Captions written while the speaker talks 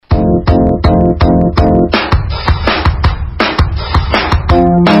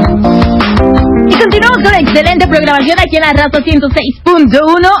excelente programación aquí en la Raza 106.1.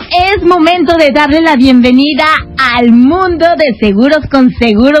 Es momento de darle la bienvenida al mundo de seguros con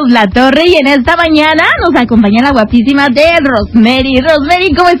Seguros La Torre. Y en esta mañana nos acompaña la guapísima de Rosemary.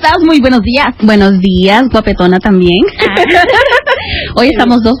 Rosemary, ¿cómo estás? Muy buenos días. Buenos días, guapetona también. Hoy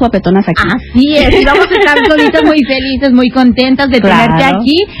estamos dos guapetonas aquí. Así es, y vamos a estar solitas muy felices, muy contentas de tenerte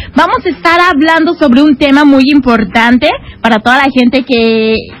aquí. Vamos a estar hablando sobre un tema muy importante para toda la gente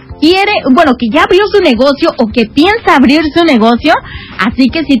que quiere, bueno, que ya abrió su negocio o que piensa abrir su negocio. Así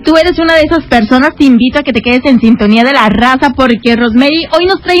que si tú eres una de esas personas, te invito a que te quedes en sintonía de la raza, porque Rosemary hoy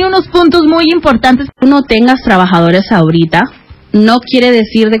nos trae unos puntos muy importantes. No tengas trabajadores ahorita, no quiere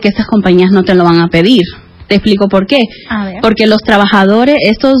decir de que estas compañías no te lo van a pedir. Te explico por qué. Porque los trabajadores,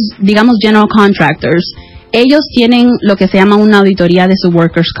 estos, digamos, general contractors, ellos tienen lo que se llama una auditoría de su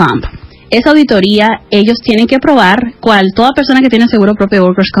workers' comp. Esa auditoría, ellos tienen que probar, toda persona que tiene seguro propio de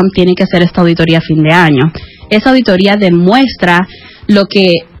workers' comp tiene que hacer esta auditoría a fin de año. Esa auditoría demuestra lo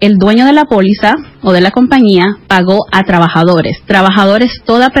que el dueño de la póliza o de la compañía pagó a trabajadores. Trabajadores,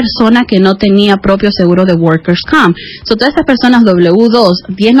 toda persona que no tenía propio seguro de workers' comp. Todas estas personas W2,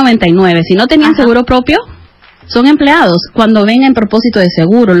 1099, si no tenían seguro propio, son empleados. Cuando ven en propósito de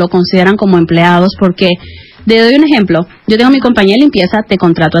seguro, lo consideran como empleados porque, te doy un ejemplo, yo tengo mi compañía de limpieza, te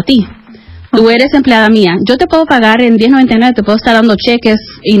contrato a ti. Tú eres empleada mía, yo te puedo pagar en 10.99, te puedo estar dando cheques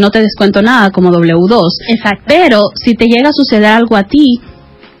y no te descuento nada como W2. Exacto. Pero si te llega a suceder algo a ti,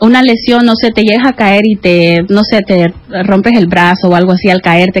 una lesión, no sé, te llegas a caer y te rompes el brazo o algo así, al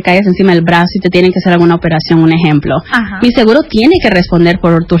caer te caes encima del brazo y te tienen que hacer alguna operación, un ejemplo. Mi seguro tiene que responder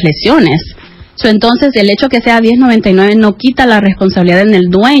por tus lesiones. Entonces, el hecho que sea 10.99 no quita la responsabilidad en el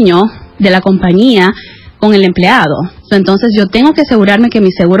dueño de la compañía con el empleado. Entonces, yo tengo que asegurarme que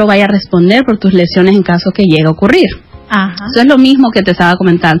mi seguro vaya a responder por tus lesiones en caso que llegue a ocurrir. Eso es lo mismo que te estaba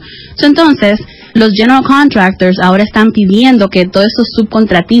comentando. Entonces, los general contractors ahora están pidiendo que todos estos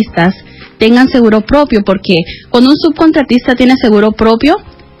subcontratistas tengan seguro propio, porque cuando un subcontratista tiene seguro propio,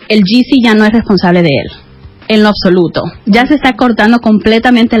 el GC ya no es responsable de él. En lo absoluto. Ya se está cortando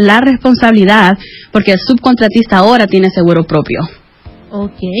completamente la responsabilidad porque el subcontratista ahora tiene seguro propio.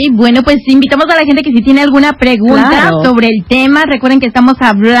 Ok, bueno, pues invitamos a la gente que si tiene alguna pregunta sobre el tema. Recuerden que estamos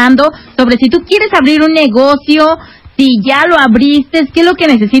hablando sobre si tú quieres abrir un negocio, si ya lo abriste, qué es lo que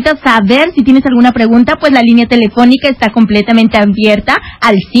necesitas saber. Si tienes alguna pregunta, pues la línea telefónica está completamente abierta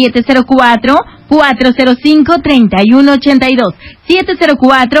al 704-405-3182.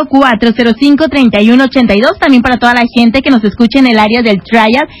 704-405-3182. También para toda la gente que nos escuche en el área del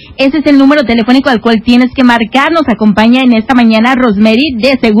trial, ese es el número telefónico al cual tienes que marcar. Nos acompaña en esta mañana Rosemary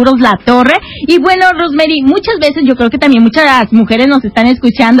de Seguros La Torre. Y bueno, Rosemary, muchas veces yo creo que también muchas mujeres nos están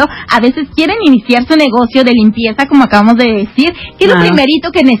escuchando, a veces quieren iniciar su negocio de limpieza, como acabamos de decir. ¿Qué es lo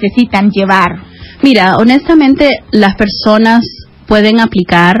primerito que necesitan llevar? Mira, honestamente, las personas pueden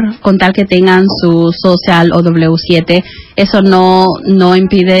aplicar con tal que tengan su social o W7. Eso no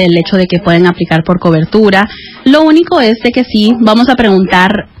impide el hecho de que pueden aplicar por cobertura. Lo único es de que sí, vamos a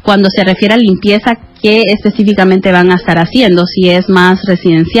preguntar cuando se refiere a limpieza, qué específicamente van a estar haciendo. Si es más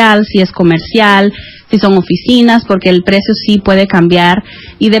residencial, si es comercial, si son oficinas, porque el precio sí puede cambiar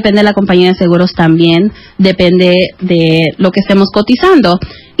y depende de la compañía de seguros también, depende de lo que estemos cotizando.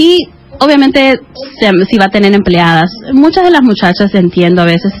 Y obviamente, si va a tener empleadas. Muchas de las muchachas, entiendo, a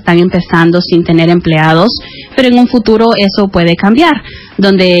veces están empezando sin tener empleados, pero en un futuro eso puede cambiar,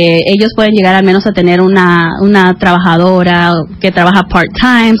 donde ellos pueden llegar al menos a tener una trabajadora que trabaja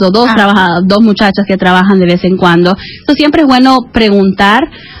part-time o dos muchachas que trabajan de vez en cuando. Entonces, siempre es bueno preguntar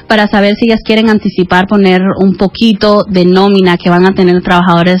para saber si ellas quieren anticipar, poner un poquito de nómina que van a tener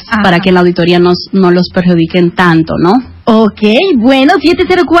trabajadores para que en la auditoría no los perjudiquen tanto, ¿no? Ok, bueno,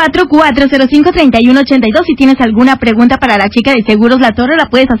 704-405-3182. Si tienes alguna pregunta para la chica de Seguros La Torre, la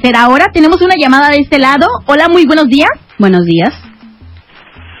puedes hacer ahora. Tenemos una llamada de este lado. Hola, muy buenos días. Buenos días.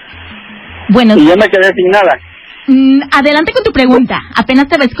 Buenos días. Y yo me quedé sin nada. Adelante con tu pregunta. Apenas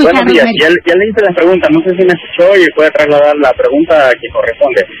te va a escuchar. Buenos días. Ya le hice la pregunta. No sé si me escuchó y puede trasladar la pregunta que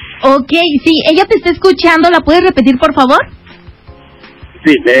corresponde. Ok, sí, ella te está escuchando. ¿La puedes repetir, por favor?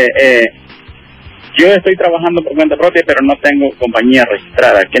 Sí, yo estoy trabajando por cuenta propia, pero no tengo compañía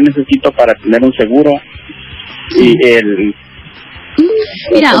registrada. ¿Qué necesito para tener un seguro? Y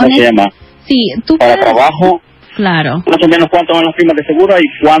Mira, ¿cómo se llama? Sí, tú para trabajo. Claro. Más o menos cuánto van las primas de seguro y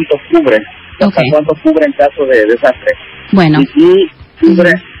cuánto cubre. Cuánto cubre en caso de desastre. Bueno. Y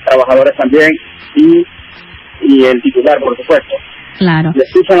cubre trabajadores también y el titular, por supuesto. Claro. ¿Le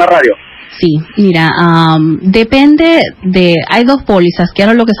escucho en la radio? Sí, mira, depende de... Hay dos pólizas, que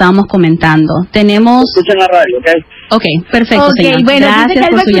era lo que estábamos comentando. Tenemos... Escuchen la radio, ¿ok? Ok, perfecto, señor. Bueno, gracias dice que él va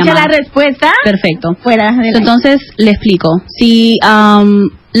por a su escuchar llamada. la respuesta. Perfecto. Fuera de Entonces, le explico. Si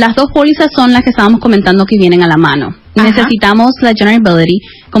las dos pólizas son las que estábamos comentando que vienen a la mano. Ajá. Necesitamos la Generability.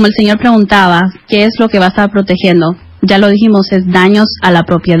 Como el señor preguntaba, ¿qué es lo que va a estar protegiendo? Ya lo dijimos, es daños a la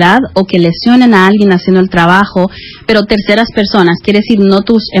propiedad o que lesionen a alguien haciendo el trabajo, pero terceras personas, quiere decir no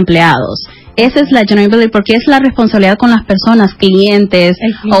tus empleados. Esa es la Generability porque es la responsabilidad con las personas, clientes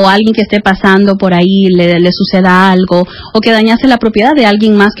o alguien que esté pasando por ahí, le suceda algo o que dañase la propiedad de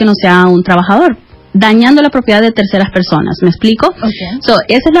alguien más que no sea un trabajador, dañando la propiedad de terceras personas. ¿Me explico? Okay. So,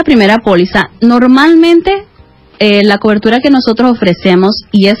 esa es la primera póliza. Normalmente, la cobertura que nosotros ofrecemos,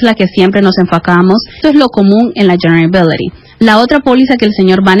 y es la que siempre nos enfocamos, esto es lo común en la Generability. La otra póliza que el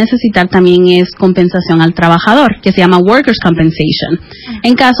señor va a necesitar también es compensación al trabajador, que se llama Workers' Compensation.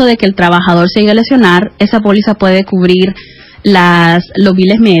 En caso de que el trabajador se llegue a lesionar, esa póliza puede cubrir los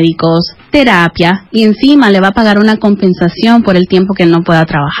biles médicos, terapia, y encima le va a pagar una compensación por el tiempo que él no pueda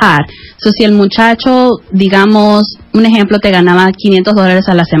trabajar. So, si el muchacho, digamos, un ejemplo, te ganaba $500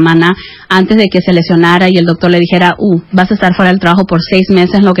 a la semana antes de que se lesionara y el doctor le dijera, vas a estar fuera del trabajo por 6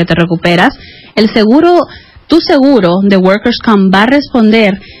 meses en lo que te recuperas, el seguro, tu seguro de Workers' Comp va a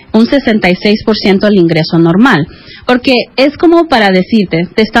responder un 66% al ingreso normal. Porque es como para decirte,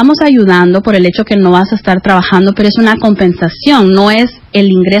 te estamos ayudando por el hecho que no vas a estar trabajando, pero es una compensación, no es el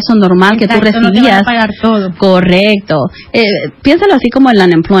ingreso normal que tú recibías. No te van a pagar todo. Correcto. Piénsalo así como el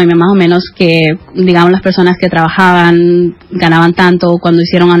unemployment, más o menos, que digamos las personas que trabajaban ganaban tanto, cuando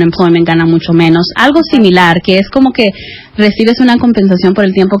hicieron unemployment ganan mucho menos. Algo similar, que es como que recibes una compensación por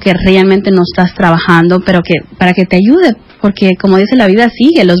el tiempo que realmente no estás trabajando, pero que para que te ayude, porque como dice la vida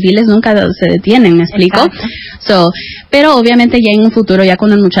sigue, los biles nunca se detienen, ¿me explico? Pero obviamente ya en un futuro, ya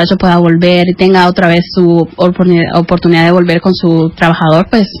cuando el muchacho pueda volver y tenga otra vez su oportunidad de volver con su trabajador,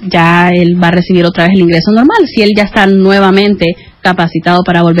 pues ya él va a recibir otra vez el ingreso normal, si él ya está nuevamente capacitado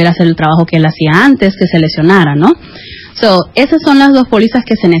para volver a hacer el trabajo que él hacía antes que se lesionara, ¿no? Esas son las dos pólizas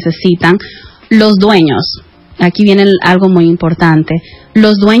que se necesitan. Los dueños. Aquí viene algo muy importante.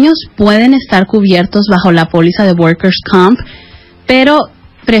 Los dueños pueden estar cubiertos bajo la póliza de Workers' Comp, pero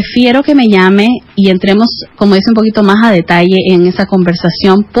prefiero que me llame y entremos, como dice, un poquito más a detalle en esa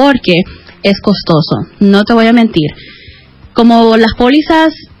conversación porque es costoso. No te voy a mentir. Como las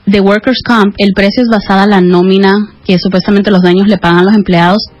pólizas de Workers' Comp, el precio es basado en la nómina que supuestamente los dueños le pagan a los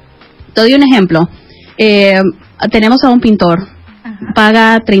empleados. Te doy un ejemplo. Tenemos a un pintor,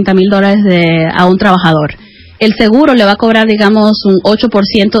 paga $30,000 a un trabajador. El seguro le va a cobrar, digamos, un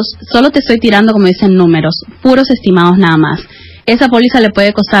 8%. Solo te estoy tirando, como dicen, números, puros estimados nada más. Esa póliza le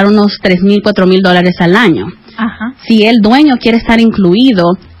puede costar unos $3,000, $4,000 al año. Ajá. Si el dueño quiere estar incluido,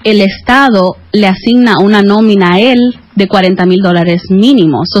 el Estado le asigna una nómina a él de $40,000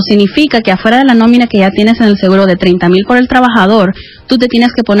 mínimo. Eso significa que afuera de la nómina que ya tienes en el seguro de $30,000 por el trabajador, tú te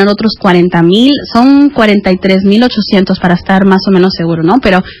tienes que poner otros $40,000, son $43,800 para estar más o menos seguro, ¿no?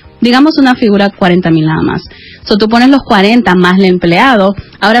 Pero digamos una figura $40,000 nada más. Tú pones los 40 más el empleado,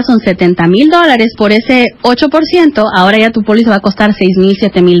 ahora son $70,000 por ese 8%, ahora ya tu póliza va a costar $6,000,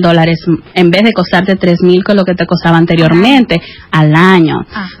 $7,000 en vez de costarte $3,000 con lo que te costaba anteriormente al año.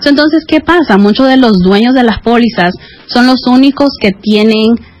 Entonces, ¿qué pasa? Muchos de los dueños de las pólizas son los únicos que tienen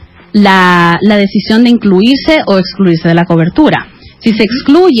la decisión de incluirse o excluirse de la cobertura. Si se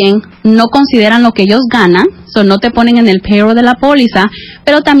excluyen, no consideran lo que ellos ganan, no te ponen en el payroll de la póliza,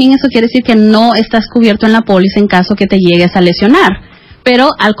 pero también eso quiere decir que no estás cubierto en la póliza en caso que te llegues a lesionar. Pero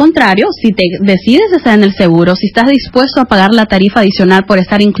al contrario, si te decides estar en el seguro, si estás dispuesto a pagar la tarifa adicional por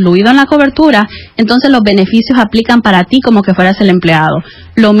estar incluido en la cobertura, entonces los beneficios aplican para ti como que fueras el empleado.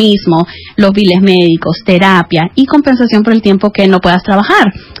 Lo mismo, los biles médicos, terapia y compensación por el tiempo que no puedas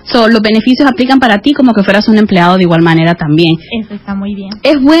trabajar. Los beneficios aplican para ti como que fueras un empleado de igual manera también. Eso está muy bien.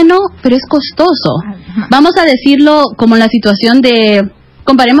 Es bueno, pero es costoso. Ajá. Vamos a decirlo como la situación de,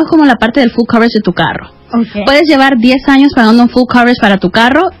 comparemos como la parte del full coverage de tu carro. Okay. Puedes llevar 10 años pagando un full coverage para tu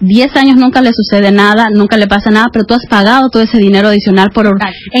carro, 10 años nunca le sucede nada, nunca le pasa nada, pero tú has pagado todo ese dinero adicional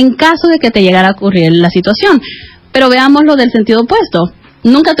en caso de que te llegara a ocurrir la situación. Pero veámoslo del sentido opuesto.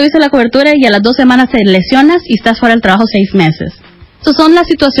 Nunca tuviste la cobertura y a las 2 semanas te lesionas y estás fuera del trabajo 6 meses. Esas son las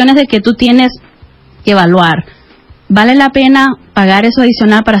situaciones de que tú tienes que evaluar. ¿Vale la pena pagar eso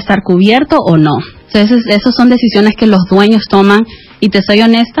adicional para estar cubierto o no? Entonces, esas son decisiones que los dueños toman y te soy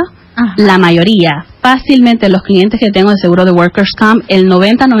honesta, la mayoría, fácilmente los clientes que tengo de seguro de Workers' Comp, el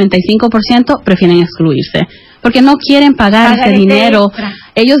 90-95% prefieren excluirse. Porque no quieren pagar ese dinero.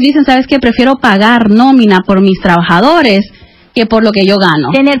 Ellos dicen, ¿sabes qué? Prefiero pagar nómina por mis trabajadores que por lo que yo gano.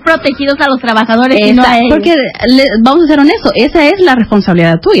 Tener protegidos a los trabajadores y no a ellos. Porque vamos a ser honestos, esa es la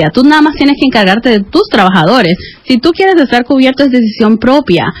responsabilidad tuya. Tú nada más tienes que encargarte de tus trabajadores. Si tú quieres estar cubierto es decisión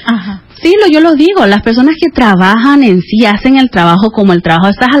propia. Ajá. Sí, yo lo digo, las personas que trabajan en sí, hacen el trabajo como el trabajo,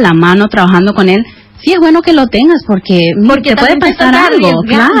 estás a la mano trabajando con él. Sí, es bueno que lo tengas porque te puede pasar algo,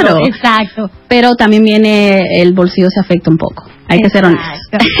 claro. Exacto. Pero también viene, el bolsillo se afecta un poco. Hay que ser honestos.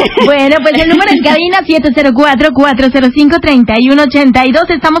 Bueno, pues el número en cabina 704-405-3182.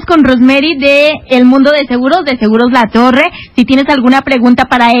 Estamos con Rosemary de El Mundo de Seguros La Torre. Si tienes alguna pregunta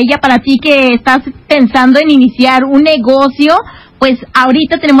para ella, para ti que estás pensando en iniciar un negocio, pues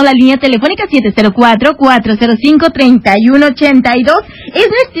ahorita tenemos la línea telefónica 704-405-3182. ¿Es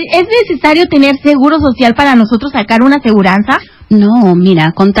necesario tener seguro social para nosotros sacar una aseguranza? No,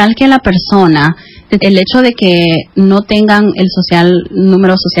 mira, con tal que la persona, el hecho de que no tengan el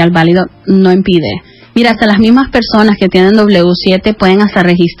número social válido, no impide. Mira, hasta las mismas personas que tienen W7 pueden hasta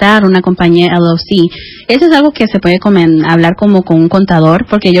registrar una compañía LLC. Eso es algo que se puede hablar como con un contador,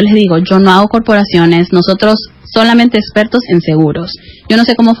 porque yo les digo, yo no hago corporaciones, nosotros solamente expertos en seguros. Yo no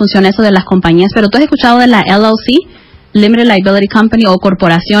sé cómo funciona eso de las compañías, pero tú has escuchado de la LLC, Limited Liability Company, o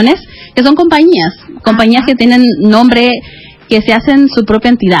corporaciones, que son compañías que tienen nombre, que se hacen su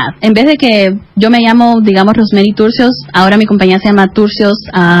propia entidad. En vez de que yo me llamo, digamos, Rosemary Turcios, ahora mi compañía se llama Turcios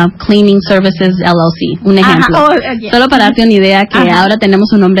Cleaning Services LLC. Un ejemplo. Solo para darte una idea que ahora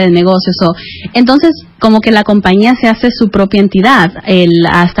tenemos un nombre de negocio. Entonces, como que la compañía se hace su propia entidad.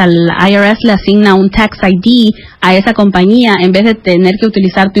 Hasta el IRS le asigna un tax ID a esa compañía en vez de tener que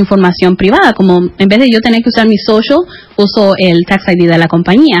utilizar tu información privada. Como en vez de yo tener que usar mi social, uso el tax ID de la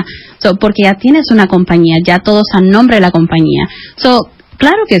compañía. Porque ya tienes una compañía, ya todos a nombre de la compañía.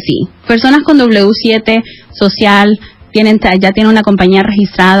 Claro que sí. Personas con W7 social ya tienen una compañía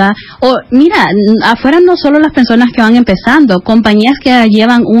registrada. O mira, afuera no solo las personas que van empezando, compañías que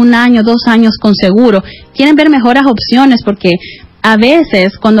llevan 1 año, 2 años con seguro, quieren ver mejores opciones porque a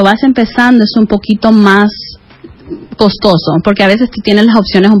veces cuando vas empezando es un poquito más costoso, porque a veces tú tienes las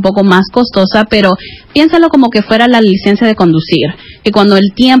opciones un poco más costosas, pero piénsalo como que fuera la licencia de conducir, que cuando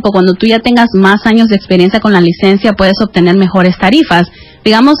tú ya tengas más años de experiencia con la licencia, puedes obtener mejores tarifas.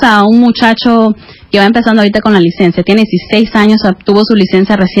 Digamos a un muchacho que va empezando ahorita con la licencia, tiene 16 años, obtuvo su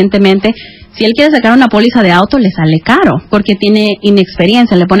licencia recientemente. Si él quiere sacar una póliza de auto, le sale caro, porque tiene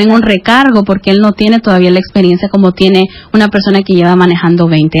inexperiencia, le ponen un recargo porque él no tiene todavía la experiencia como tiene una persona que lleva manejando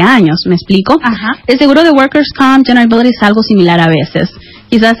 20 años, ¿me explico? Ajá. El seguro de Workers' Comp, General Liability es algo similar a veces.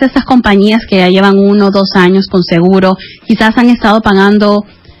 Quizás estas compañías que ya llevan 1 o 2 años con seguro, quizás han estado pagando,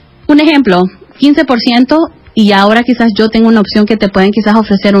 un ejemplo, 15%, y ahora quizás yo tengo una opción que te pueden quizás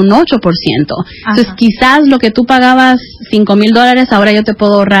ofrecer un 8%. Entonces quizás lo que tú pagabas $5,000, ahora yo te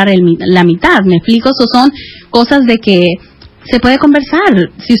puedo ahorrar la mitad. ¿Me explico? Eso son cosas de que se puede conversar.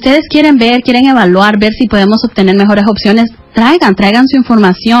 Si ustedes quieren evaluar, ver si podemos obtener mejores opciones, traigan su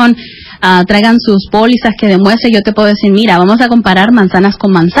información, traigan sus pólizas que demuestren. Yo te puedo decir, mira, vamos a comparar manzanas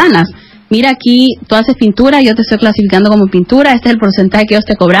con manzanas. Mira, aquí tú haces pintura, yo te estoy clasificando como pintura, este es el porcentaje que ellos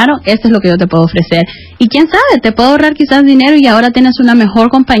te cobraron, este es lo que yo te puedo ofrecer. Y quién sabe, te puedo ahorrar quizás dinero y ahora tienes una mejor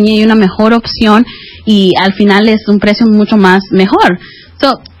compañía y una mejor opción y al final es un precio mucho más mejor.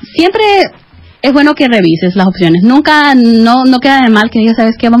 Siempre es bueno que revises las opciones. Nunca, no queda de mal que digas,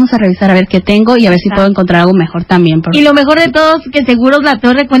 ¿sabes qué? Vamos a revisar a ver qué tengo y a ver si puedo encontrar algo mejor también. Y lo mejor de todo es que Seguros La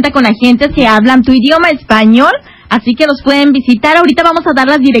Torre cuenta con agentes que hablan tu idioma español. Así que los pueden visitar. Ahorita vamos a dar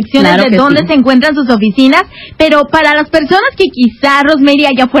las direcciones de dónde se encuentran sus oficinas. Pero para las personas que quizá, Rosemary,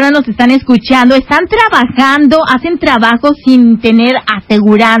 allá afuera nos están escuchando, están trabajando, hacen trabajo sin tener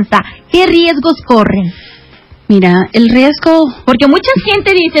aseguranza, ¿qué riesgos corren? Mira, el riesgo... Porque mucha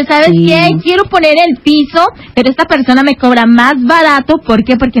gente dice, ¿sabes qué? Quiero poner el piso, pero esta persona me cobra más barato. ¿Por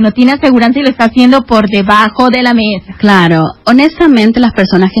qué? Porque no tiene aseguranza y lo está haciendo por debajo de la mesa. Claro. Honestamente, las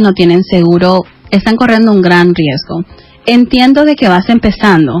personas que no tienen seguro están corriendo un gran riesgo. Entiendo de que vas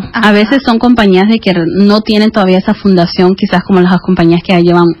empezando. Ajá. A veces son compañías de que no tienen todavía esa fundación, quizás como las compañías que ya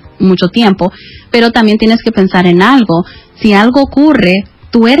llevan mucho tiempo, pero también tienes que pensar en algo. Si algo ocurre,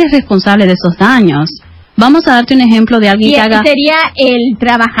 tú eres responsable de esos daños. Vamos a darte un ejemplo de alguien que haga... sería el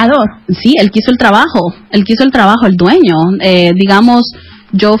trabajador. Sí, el que hizo el trabajo, el dueño. Digamos,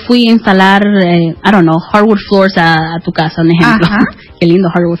 yo fui a instalar, hardwood floors a tu casa, un ejemplo. Ajá. Qué lindo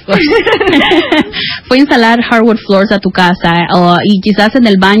hardwood floors. Fui a instalar hardwood floors a tu casa y quizás en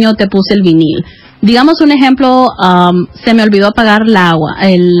el baño te puse el vinil. Digamos un ejemplo, se me olvidó apagar la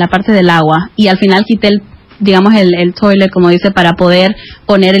parte del agua y al final quité el toilet, como dice, para poder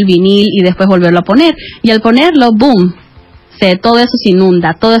poner el vinil y después volverlo a poner. Y al ponerlo, boom, todo eso se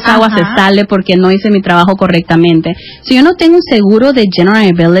inunda, toda esa agua se sale porque no hice mi trabajo correctamente. Si yo no tengo un seguro de general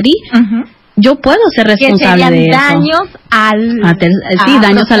liability, yo puedo ser responsable de eso. Daños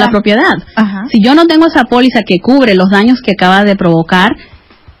daños a la propiedad. Si yo no tengo esa póliza que cubre los daños que acaba de provocar,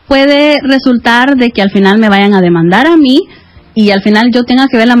 puede resultar de que al final me vayan a demandar a mí y al final yo tenga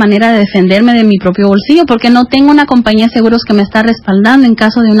que ver la manera de defenderme de mi propio bolsillo porque no tengo una compañía de seguros que me está respaldando en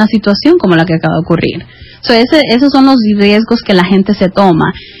caso de una situación como la que acaba de ocurrir. Esos son los riesgos que la gente se toma.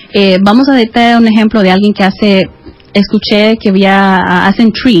 Vamos a dar un ejemplo de alguien que escuché que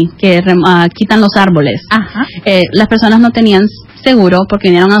hacen tree, que quitan los árboles. Las personas no tenían seguro porque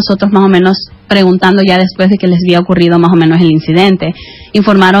vinieron a nosotros más o menos preguntando ya después de que les había ocurrido más o menos el incidente.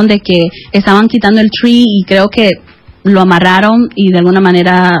 Informaron de que estaban quitando el tree y creo que lo amarraron y de alguna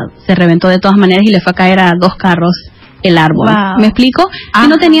manera se reventó de todas maneras y le fue a caer a 2 carros el árbol. ¿Me explico? Si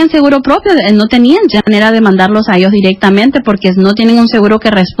no tenían seguro propio, no tenían manera de mandarlos a ellos directamente porque no tienen un seguro que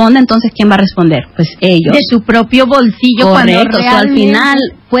responda, entonces ¿quién va a responder? Pues ellos. De su propio bolsillo. Correcto, al final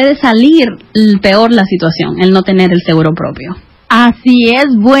puede salir peor la situación, el no tener el seguro propio. Así es,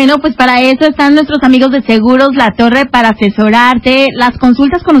 bueno, pues para eso están nuestros amigos de Seguros La Torre para asesorarte. Las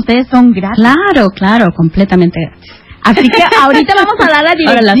consultas con ustedes son gratis. Claro, completamente gratis. Así que ahorita vamos a dar la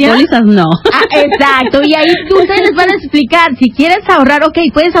dirección. Ahora, las pólizas no. Exacto, y ahí ustedes les van a explicar, si quieres ahorrar,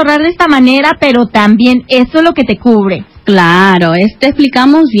 puedes ahorrar de esta manera, pero también eso es lo que te cubre. Claro, te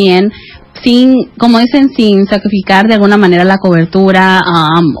explicamos bien, como dicen, sin sacrificar de alguna manera la cobertura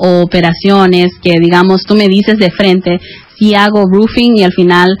o operaciones que, digamos, tú me dices de frente, si hago roofing y al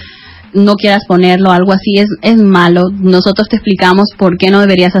final no quieras ponerlo, algo así, es malo. Nosotros te explicamos por qué no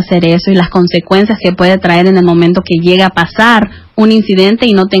deberías hacer eso y las consecuencias que puede traer en el momento que llega a pasar un incidente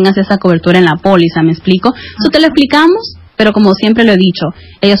y no tengas esa cobertura en la póliza, ¿me explico? Eso te lo explicamos, pero como siempre lo he dicho,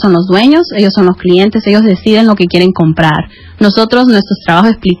 ellos son los dueños, ellos son los clientes, ellos deciden lo que quieren comprar. Nosotros, nuestro trabajo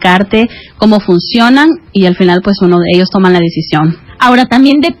es explicarte cómo funcionan y al final pues ellos toman la decisión. Ahora,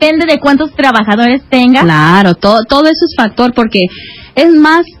 también depende de cuántos trabajadores tengas. Claro, todo eso es factor porque es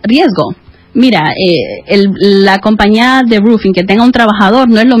más riesgo. Mira, la compañía de roofing que tenga un trabajador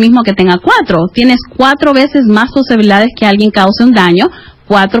no es lo mismo que tenga 4. Tienes 4 veces más posibilidades que alguien cause un daño,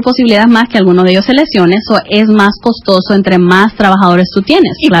 4 posibilidades más que alguno de ellos se lesione. Eso es más costoso entre más trabajadores tú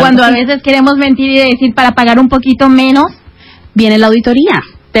tienes. Y claro, cuando a veces queremos mentir y decir para pagar un poquito menos, viene la auditoría.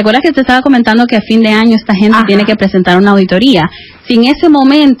 ¿Te acuerdas que te estaba comentando que a fin de año esta gente tiene que presentar una auditoría? Si en ese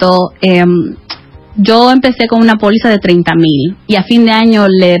momento yo empecé con una póliza de 30,000 y a fin de año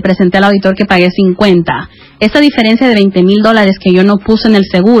le presenté al auditor que pagué 50, esa diferencia de $20,000 que yo no puse en el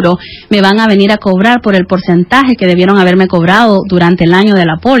seguro me van a venir a cobrar por el porcentaje que debieron haberme cobrado durante el año de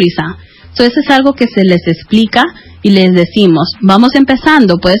la póliza. Entonces es algo que se les explica y les decimos, vamos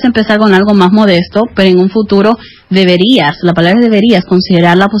empezando, puedes empezar con algo más modesto, pero en un futuro la palabra deberías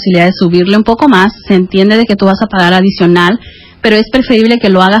considerar la posibilidad de subirle un poco más. Se entiende de que tú vas a pagar adicional, pero es preferible que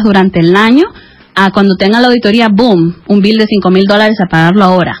lo hagas durante el año a cuando tenga la auditoría, boom, un bill de $5,000 a pagarlo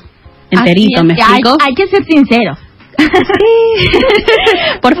ahora, enterito, ¿me explico? Hay que ser sinceros.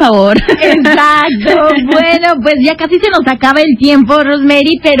 Por favor. Exacto. Bueno, pues ya casi se nos acaba el tiempo,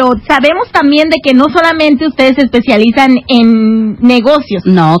 Rosemary, pero sabemos también de que no solamente ustedes se especializan en negocios.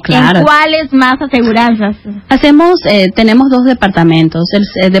 No, claro. ¿En cuáles más aseguranzas? Tenemos 2 departamentos.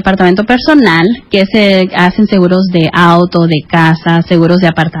 El departamento personal, que hacen seguros de auto, de casa, seguros de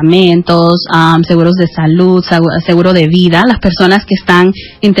apartamentos, seguros de salud, seguro de vida. Las personas que están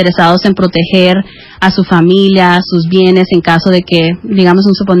interesados en proteger a su familia, a sus bienes, en caso de que, digamos,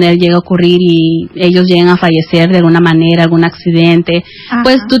 un suponer llegue a ocurrir y ellos lleguen a fallecer de alguna manera, algún accidente,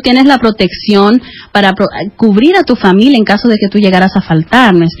 pues tú tienes la protección para cubrir a tu familia en caso de que tú llegaras a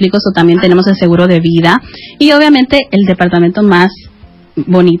faltar, ¿me explico? Eso también tenemos el seguro de vida y obviamente el departamento más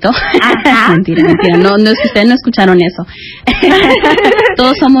bonito. mentira, no, ustedes no escucharon eso.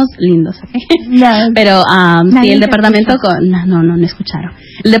 Todos somos lindos, ¿ok? No, pero sí, el departamento no escucharon.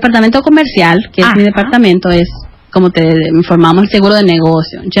 El departamento comercial, que es mi departamento, es como te informamos, el seguro de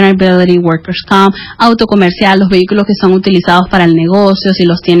negocio, General Liability, Workers' Comp, auto comercial, los vehículos que son utilizados para el negocio, si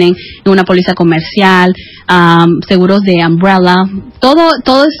los tienen en una póliza comercial, seguros de umbrella, todos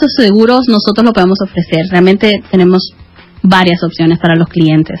estos seguros nosotros lo podemos ofrecer. Realmente tenemos varias opciones para los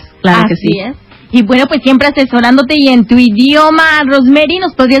clientes, claro que sí. Es. Y bueno, pues siempre asesorándote y en tu idioma, Rosemary,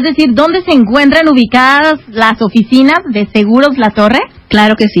 ¿nos podrías decir dónde se encuentran ubicadas las oficinas de Seguros La Torre?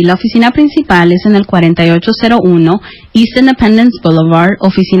 Claro que sí, la oficina principal es en el 4801 East Independence Boulevard,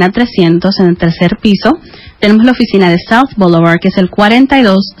 oficina 300 en el 3er piso. Tenemos la oficina de South Boulevard, que es el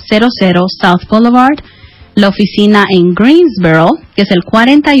 4200 South Boulevard. La oficina en Greensboro, que es el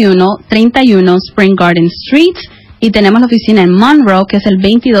 4131 Spring Garden Street. Y tenemos la oficina en Monroe, que es el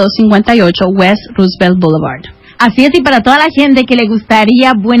 2258 West Roosevelt Boulevard. Así es, y para toda la gente que le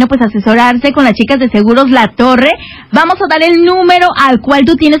gustaría, bueno, pues asesorarse con las chicas de Seguros La Torre, vamos a dar el número al cual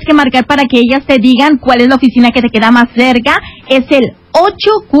tú tienes que marcar para que ellas te digan cuál es la oficina que te queda más cerca. Es el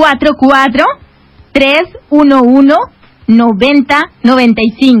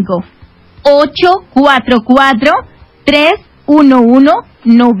 844-311-9095.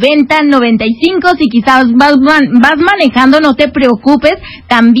 844-311-9095. Si quizás vas manejando, no te preocupes.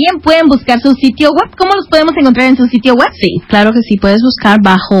 También pueden buscar su sitio web. ¿Cómo los podemos encontrar en su sitio web? Sí, claro que sí. Puedes buscar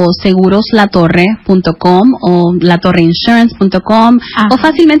bajo seguroslatorre.com o latorreinsurance.com o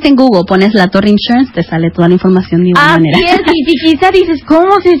fácilmente en Google pones La Torre Insurance, te sale toda la información de igual manera. Así es, y si quizás dices,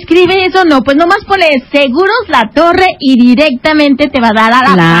 ¿cómo se escribe eso? No, pues nomás pones Seguros La Torre y directamente te va a dar a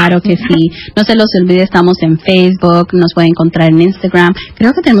la Claro que sí. No se los olvide, estamos en Facebook, nos pueden encontrar en Instagram.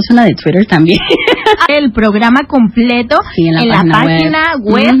 Creo que tenemos una de Twitter también. El programa completo en la página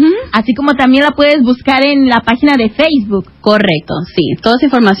web, así como también la puedes buscar en la página de Facebook. Correcto, sí. Toda esa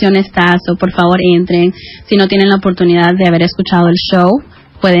información está, por favor entren. Si no tienen la oportunidad de haber escuchado el show,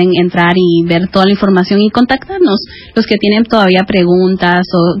 pueden entrar y ver toda la información y contactarnos. Los que tienen todavía preguntas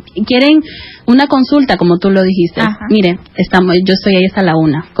o quieren una consulta, como tú lo dijiste. Mire, yo estoy ahí hasta la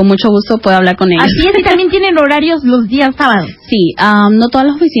 1. Con mucho gusto puedo hablar con ellos. Así es, y también tienen horarios los días sábados. Sí, no todas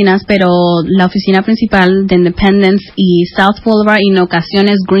las oficinas, pero la oficina principal de Independence y South Boulevard y en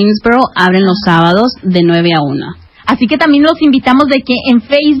ocasiones Greensboro abren los sábados de 9 a 1. Así que también los invitamos de que en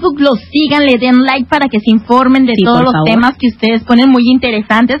Facebook los sigan, le den like para que se informen de todos los temas que ustedes ponen muy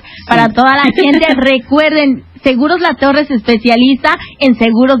interesantes para toda la gente. Recuerden, Seguros La Torre se especializa en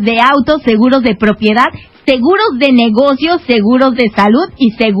seguros de autos, seguros de propiedad, seguros de negocios, seguros de salud y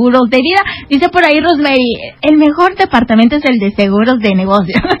seguros de vida. Dice por ahí Rosemary, el mejor departamento es el de seguros de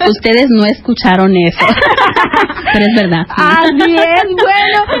negocios. Ustedes no escucharon eso, pero es verdad. Sí. Así es,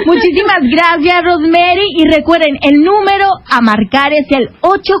 bueno, muchísimas gracias Rosemary, y recuerden, el número a marcar es el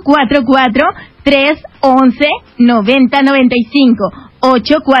 844-311-9095.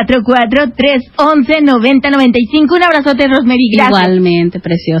 844-311-9095. Un abrazote, Rosemary. Gracias. Igualmente,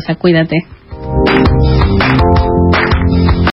 preciosa. Cuídate.